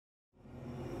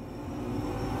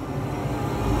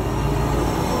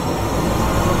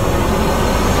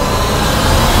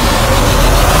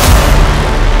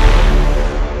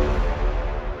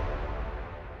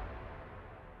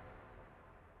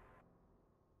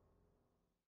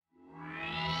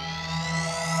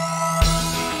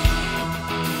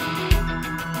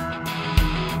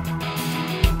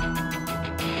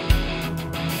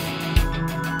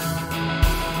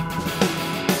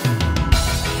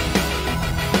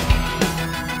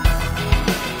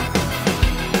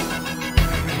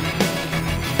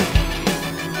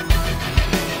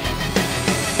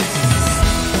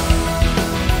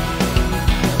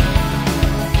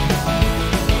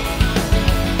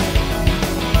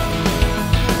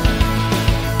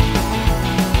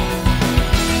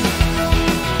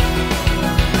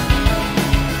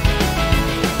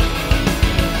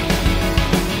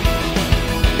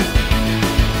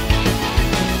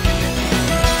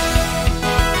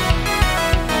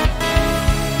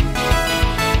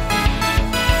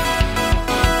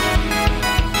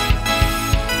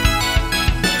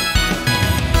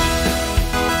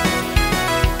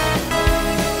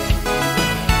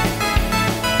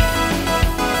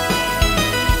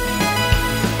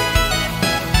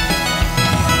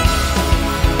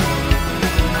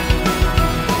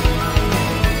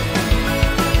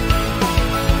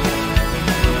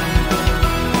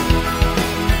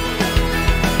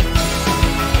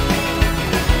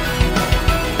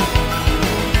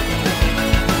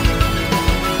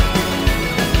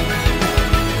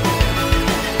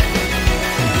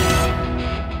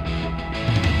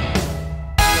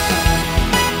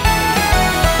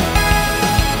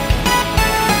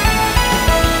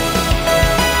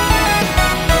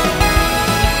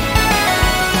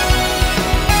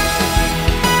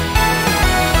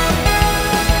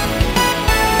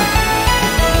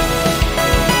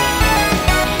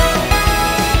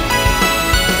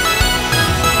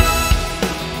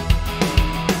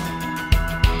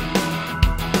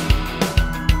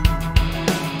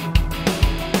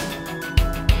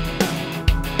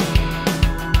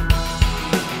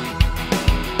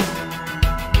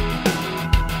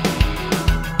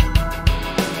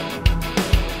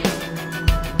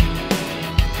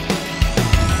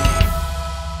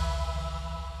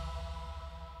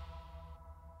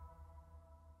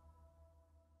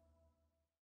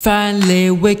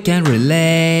Finally we can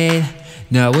relate.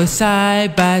 Now we're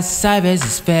side by side as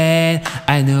it's fate.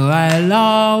 I know I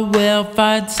alone will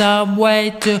find some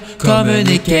way to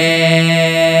communicate.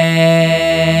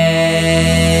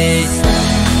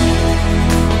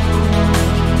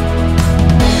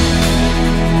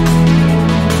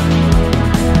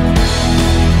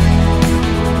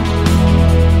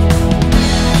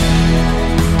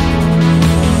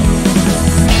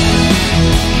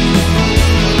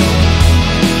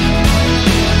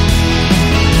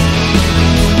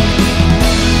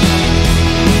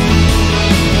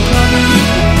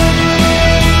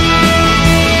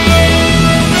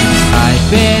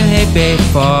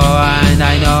 Before, and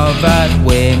I know that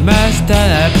we must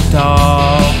stand up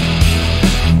tall.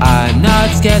 I'm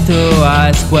not scared to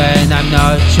ask when I'm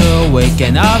not sure we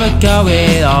can overcome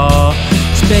it all.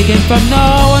 Speaking from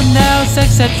no one else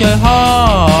except your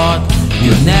heart.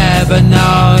 You'll never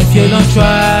know if you don't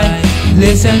try.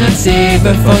 Listen and see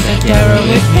before you carry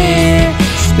with me.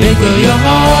 Speak with your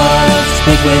heart,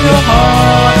 speak with your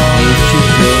heart. If you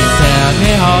could tell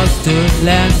me how to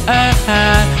lend a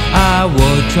hand, I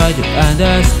would try to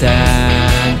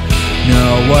understand.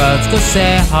 No words could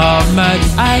say how much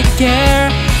I care.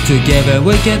 Together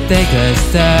we can take a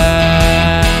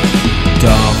stand.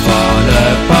 Don't fall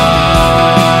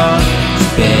apart.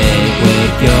 Speak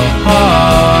with your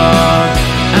heart,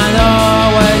 and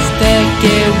always take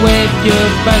it with you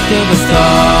back to the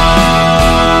start.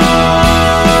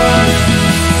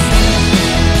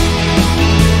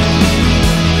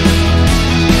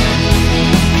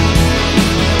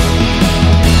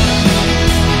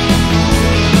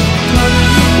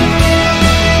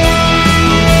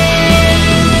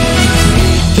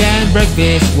 Break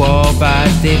this wall that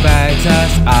divides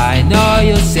us. I know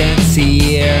you're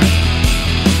sincere.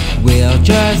 We'll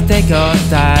just take our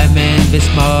time in this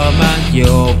moment.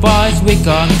 Your voice we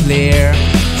can clear.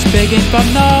 Speaking from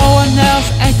no one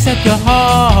else except your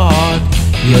heart.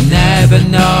 You'll never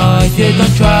know if you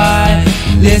don't try.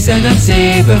 Listen and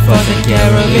see before you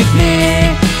carry with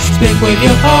me. Speak with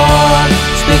your heart,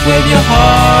 speak with your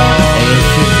heart.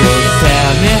 If you could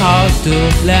tell me how to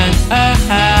lend a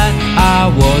hand,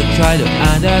 I would try to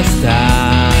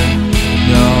understand.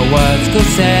 No words could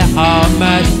say how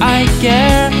much I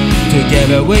care.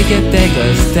 Together we can take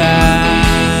a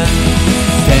stand.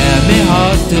 Tell me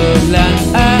how to lend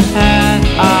a hand,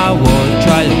 I would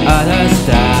try to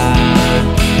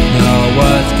understand. No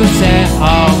words could say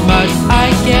how much I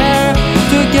care.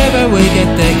 Together we can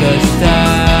take a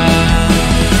stand.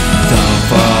 Don't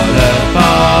fall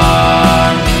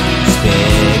apart.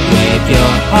 Speak with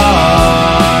your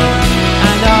heart,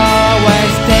 and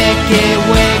always take it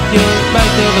with you back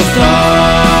to the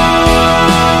start.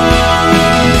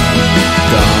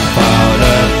 Don't fall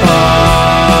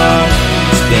apart.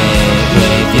 Speak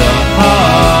with your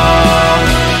heart,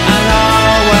 and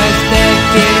always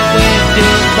take it with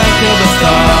you back to the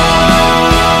start.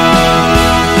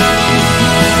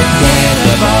 Forget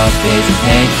about this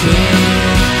hatred.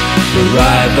 We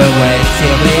ride the way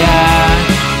till the end,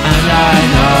 and I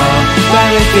know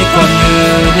when we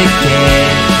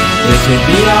communicate, this will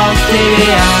be all till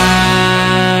the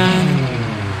end.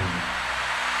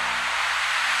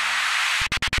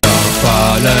 Don't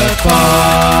fall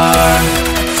apart.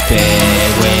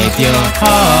 Speak with your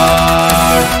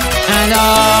heart, and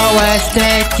always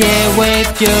take it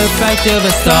with you back to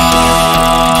the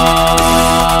start.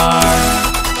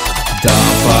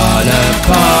 Don't fall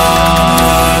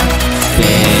apart.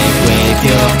 Speak with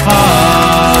your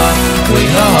heart,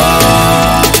 with your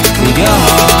heart, with your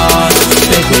heart.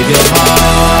 Speak with your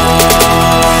heart.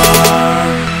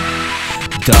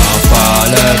 Don't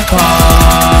fall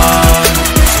apart.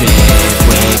 Speak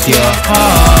with your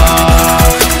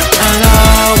heart, and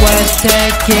always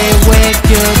take it with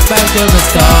you back to the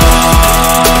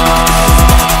start.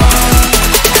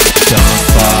 Don't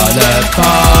fall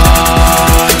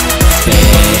apart.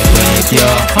 Speak with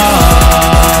your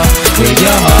heart, with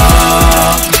your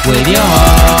heart, with your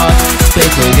heart.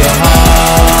 Speak with your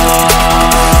heart.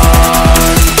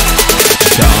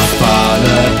 Don't fall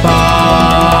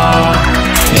apart.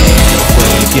 Speak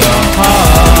with your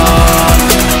heart,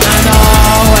 and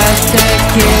always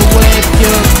take it with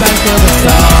you back to the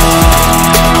start.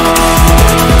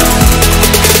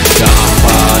 Don't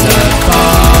fall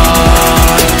apart.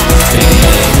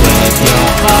 Speak with your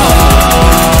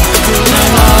heart,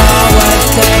 and always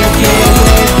take it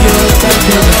with you back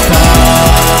to the start.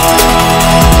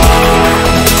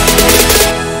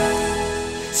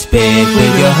 Speak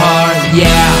with your heart,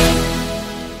 yeah.